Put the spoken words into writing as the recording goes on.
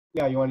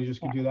Yeah, you want to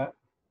just Yeah. do that?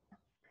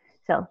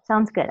 So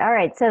sounds good. All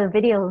right. So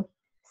video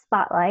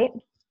spotlight,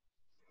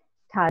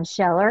 Todd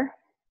Scheller,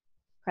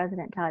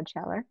 President Todd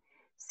Scheller.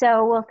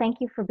 So, well,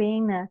 thank you for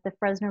being the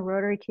Fresno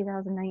Rotary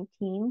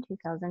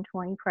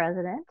 2019-2020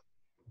 president.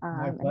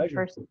 My And the pleasure.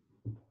 first,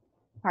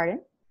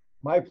 pardon?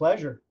 My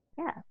pleasure.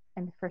 Yeah,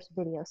 and the first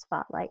video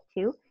spotlight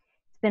too.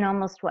 It's been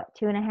almost what,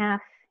 2.5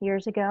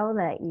 years ago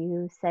that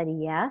you said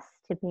yes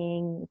to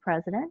being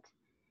president.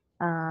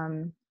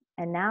 And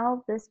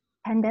now this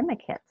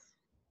pandemic hits.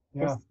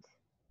 Yeah. Just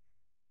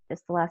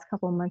just the last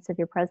couple of months of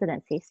your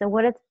presidency. So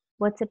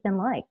what's it been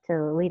like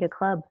to lead a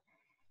club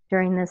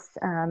during this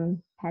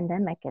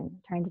pandemic and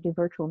trying to do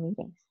virtual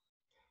meetings?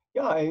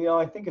 Yeah,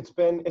 I think it's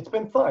been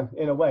fun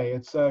in a way.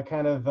 It's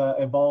kind of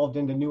evolved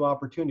into new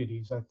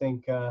opportunities. I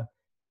think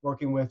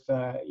working with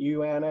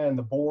you, Anna, and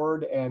the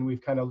board, and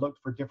we've kind of looked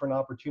for different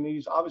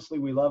opportunities. Obviously,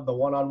 we love the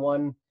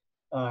one-on-one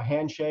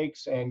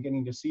handshakes and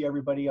getting to see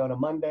everybody on a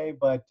Monday,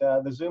 but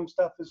the Zoom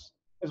stuff is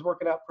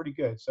working out pretty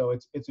good. So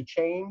it's a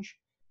change,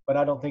 but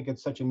I don't think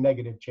it's such a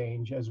negative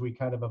change as we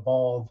kind of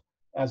evolve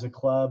as a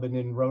club and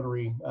in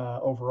Rotary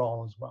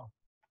overall as well.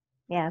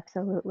 Yeah,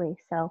 absolutely.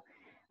 So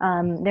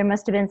there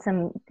must have been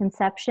some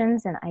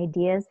conceptions and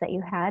ideas that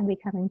you had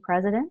becoming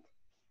president.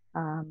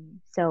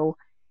 So,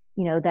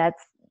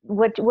 that's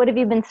what have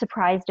you been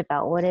surprised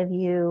about? What have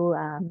you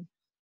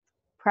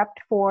prepped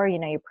for?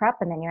 You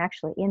prep and then you're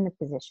actually in the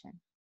position.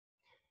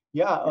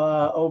 Yeah,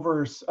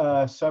 over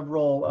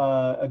several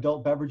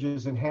adult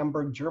beverages in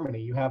Hamburg, Germany.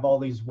 You have all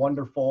these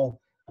wonderful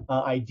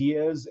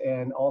ideas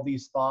and all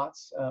these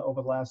thoughts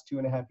over the last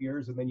 2.5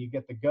 years, and then you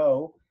get to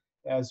go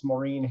as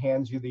Maureen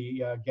hands you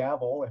the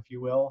gavel, if you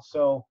will.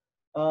 So,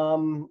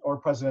 or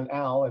President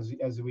Al,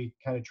 as we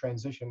kind of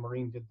transition,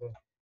 Maureen did the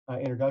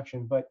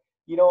introduction. But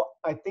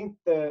I think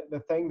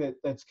the thing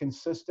that's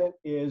consistent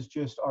is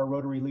just our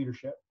Rotary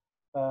leadership.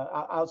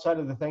 Outside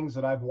of the things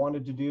that I've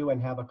wanted to do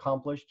and have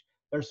accomplished,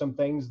 there's some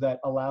things that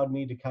allowed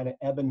me to kind of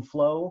ebb and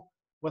flow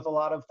with a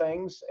lot of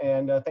things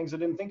and things I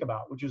didn't think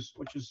about, which is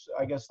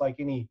I guess like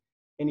any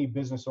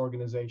business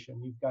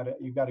organization,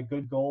 you've got a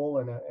good goal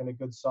and a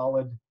good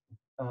solid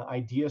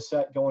idea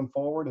set going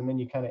forward, and then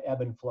you kind of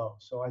ebb and flow.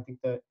 So I think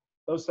that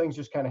those things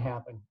just kind of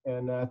happen,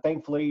 and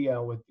thankfully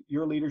with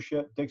your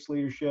leadership, Dick's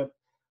leadership,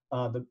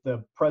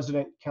 the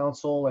president,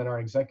 council, and our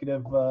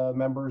executive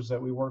members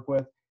that we work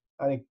with,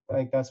 I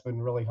think that's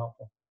been really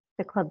helpful.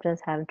 The club does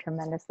have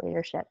tremendous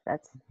leadership.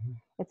 It's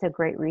a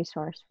great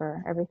resource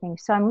for everything.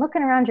 So I'm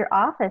looking around your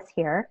office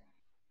here.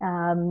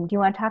 Do you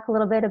want to talk a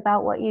little bit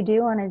about what you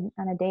do on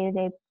a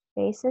day-to-day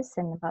basis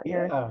and about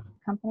your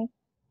company?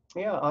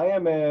 Yeah, I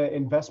am an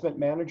investment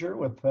manager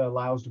with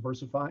Laos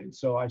Diversified.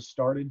 So I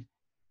started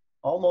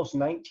almost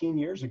 19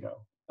 years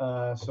ago.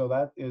 So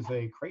that is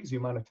a crazy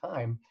amount of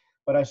time.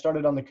 But I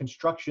started on the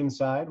construction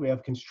side. We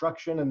have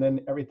construction and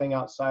then everything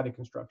outside of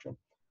construction.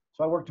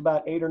 So I worked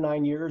about 8 or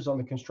 9 years on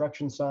the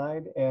construction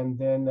side, and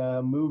then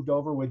moved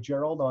over with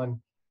Gerald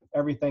on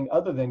everything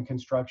other than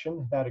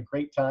construction. Had a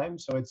great time.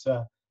 So it's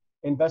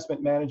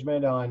investment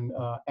management on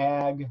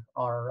ag,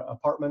 our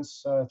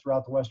apartments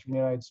throughout the Western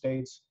United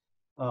States,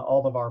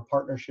 all of our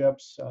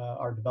partnerships,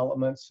 our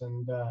developments,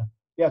 and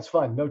yeah, it's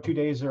fun. No 2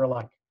 days are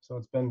alike. So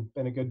it's been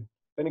a good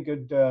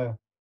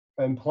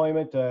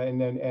employment,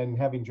 and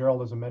having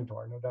Gerald as a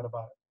mentor, no doubt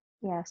about it.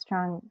 Yeah,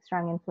 strong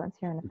influence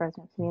here in the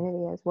Fresno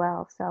community as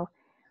well. So,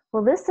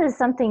 well, this is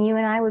something you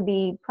and I would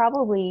be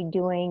probably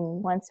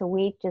doing once a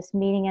week, just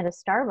meeting at a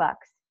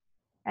Starbucks.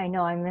 I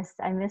know I miss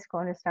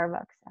going to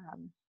Starbucks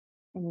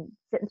and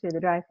sitting through the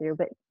drive-through.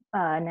 But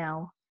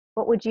now,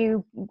 what would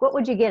you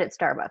get at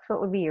Starbucks?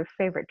 What would be your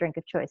favorite drink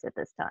of choice at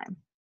this time?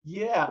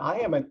 Yeah, I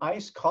am an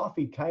iced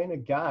coffee kind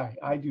of guy.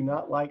 I do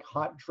not like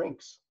hot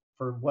drinks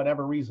for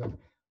whatever reason.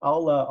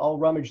 I'll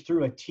rummage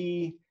through a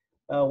tea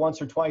once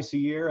or twice a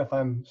year if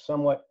I'm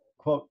somewhat,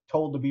 quote,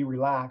 told to be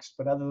relaxed.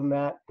 But other than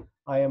that,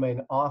 I am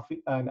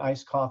an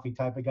iced coffee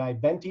type of guy.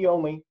 Venti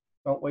only.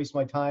 Don't waste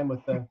my time with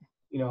the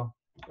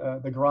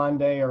the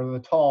grande or the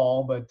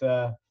tall. But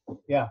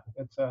yeah,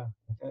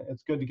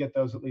 it's good to get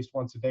those at least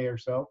once a day or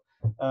so,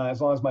 as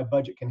long as my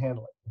budget can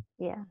handle it.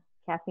 Yeah,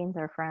 caffeine's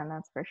our friend,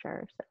 that's for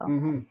sure. So,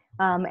 Mm-hmm.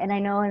 And I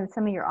know in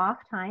some of your off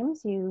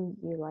times, you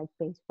like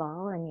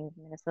baseball and you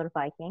Minnesota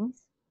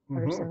Vikings.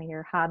 What are some of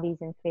your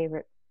hobbies and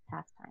favorite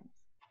pastimes?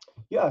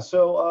 Yeah,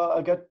 so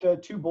I got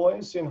 2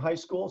 boys in high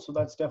school, so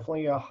that's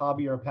definitely a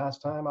hobby or a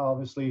pastime. I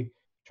obviously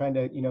trying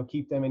to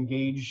keep them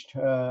engaged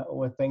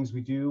with things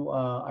we do.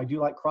 I do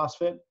like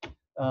CrossFit.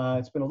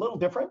 It's been a little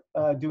different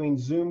doing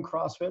Zoom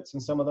CrossFits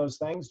and some of those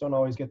things. Don't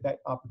always get that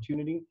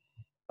opportunity.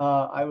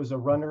 I was a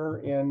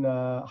runner in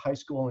high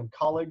school and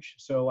college,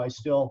 so I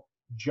still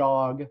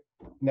jog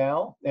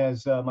now,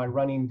 as my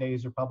running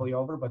days are probably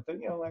over. But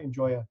I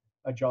enjoy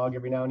a jog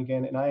every now and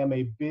again, and I am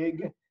a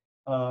big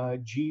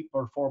Jeep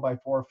or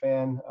 4x4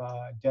 fan,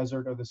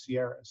 desert or the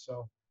Sierras.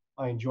 So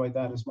I enjoyed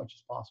that as much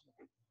as possible.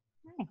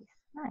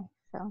 Nice.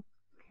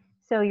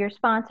 So your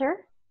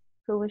sponsor,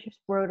 who was your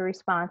Rotary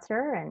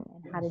sponsor, and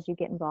how did you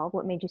get involved?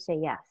 What made you say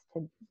yes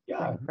to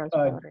Yeah,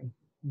 Fresno Rotary?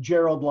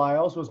 Gerald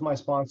Lyles was my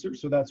sponsor.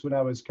 So that's when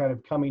I was kind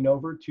of coming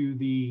over to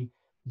the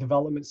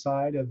development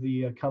side of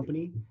the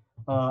company.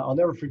 I'll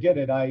never forget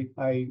it. I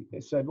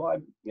said, well,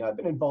 I've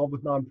been involved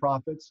with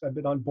nonprofits. I've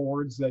been on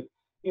boards that,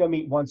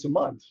 meet once a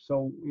month.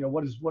 So,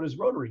 what is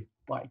Rotary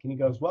like? And he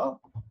goes, well,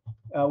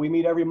 we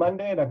meet every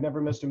Monday and I've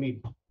never missed a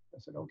meeting. I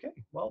said, okay,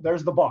 well,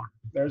 there's the bar.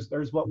 There's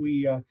what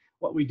we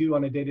do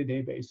on a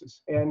day-to-day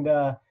basis. And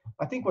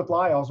I think with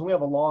Lyles, we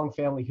have a long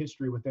family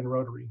history within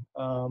Rotary.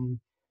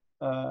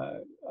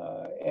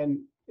 And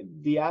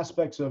the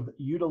aspects of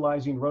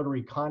utilizing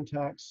Rotary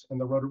contacts and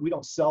the Rotary, we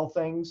don't sell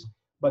things,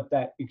 but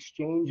that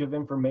exchange of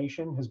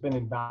information has been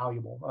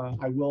invaluable.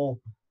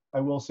 I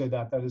will say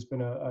that has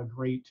been a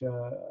great,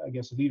 I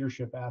guess,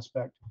 leadership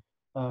aspect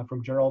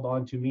from Gerald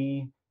on to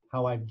me,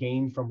 how I've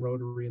gained from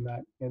Rotary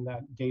in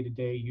that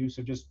day-to-day use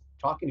of just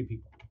talking to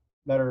people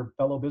that are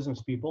fellow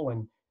business people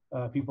and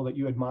people that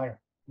you admire,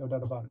 no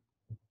doubt about it.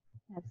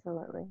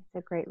 Absolutely. It's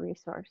a great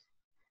resource.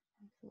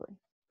 Absolutely.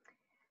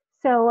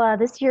 So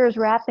this year is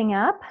wrapping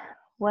up.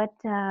 What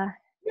do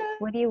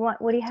you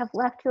want? What do you have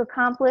left to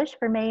accomplish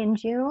for May and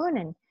June?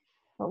 And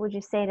what would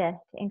you say to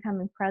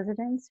incoming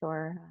presidents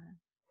or?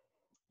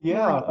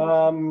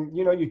 Yeah,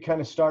 you kind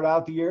of start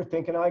out the year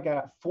thinking I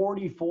got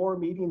 44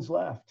 meetings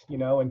left,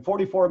 and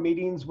 44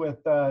 meetings with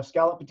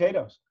scalloped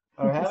potatoes.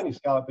 I don't have any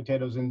scalloped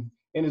potatoes in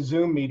a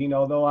Zoom meeting,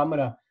 although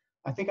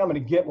I think I'm gonna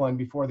get one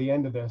before the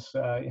end of this.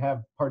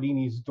 Have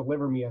Pardini's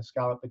deliver me a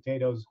scalloped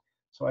potatoes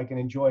so I can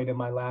enjoy it in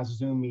my last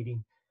Zoom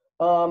meeting.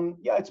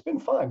 Yeah, it's been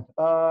fun.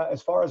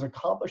 As far as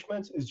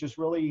accomplishments, is just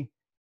really,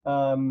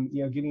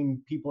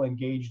 getting people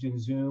engaged in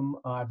Zoom.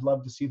 I'd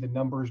love to see the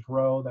numbers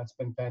grow. That's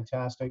been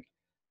fantastic.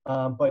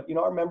 But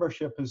our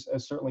membership has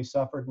certainly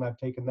suffered, and I've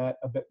taken that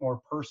a bit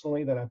more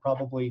personally than I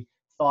probably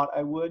thought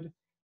I would.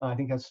 I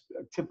think that's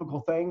a typical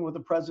thing with the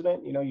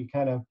president. You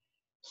kind of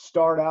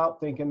start out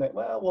thinking that,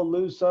 well, we'll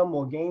lose some,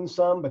 we'll gain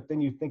some, but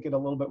then you think it a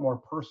little bit more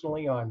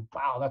personally on,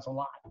 wow, that's a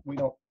lot. We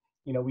don't,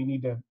 we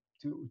need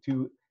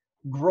to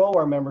grow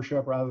our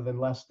membership rather than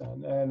less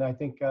than. And I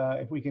think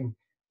if we can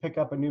pick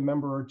up a new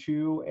member or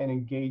two and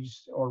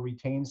engage or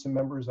retain some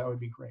members, that would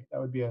be great.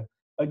 That would be a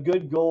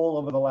good goal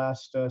over the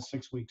last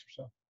 6 weeks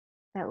or so.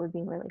 That would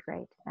be really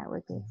great. That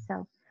would be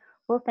so.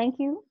 Well, thank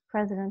you,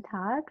 President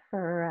Todd,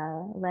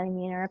 for letting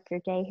me interrupt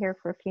your day here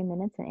for a few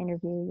minutes and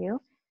interview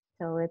you.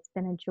 So it's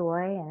been a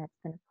joy and it's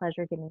been a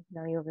pleasure getting to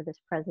know you over this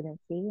presidency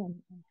and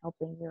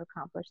helping you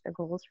accomplish the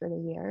goals for the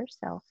year.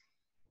 So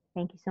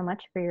thank you so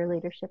much for your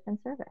leadership and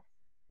service.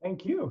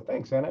 Thank you.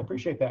 Thanks, Anna. I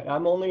appreciate that.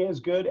 I'm only as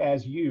good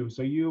as you.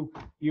 So you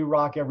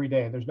rock every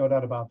day. There's no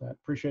doubt about that.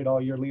 Appreciate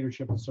all your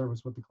leadership and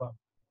service with the club.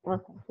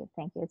 Well, thank you.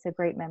 Thank you. It's a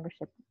great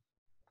membership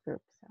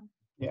group. So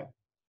yeah. All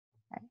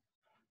right.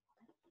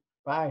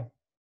 Bye.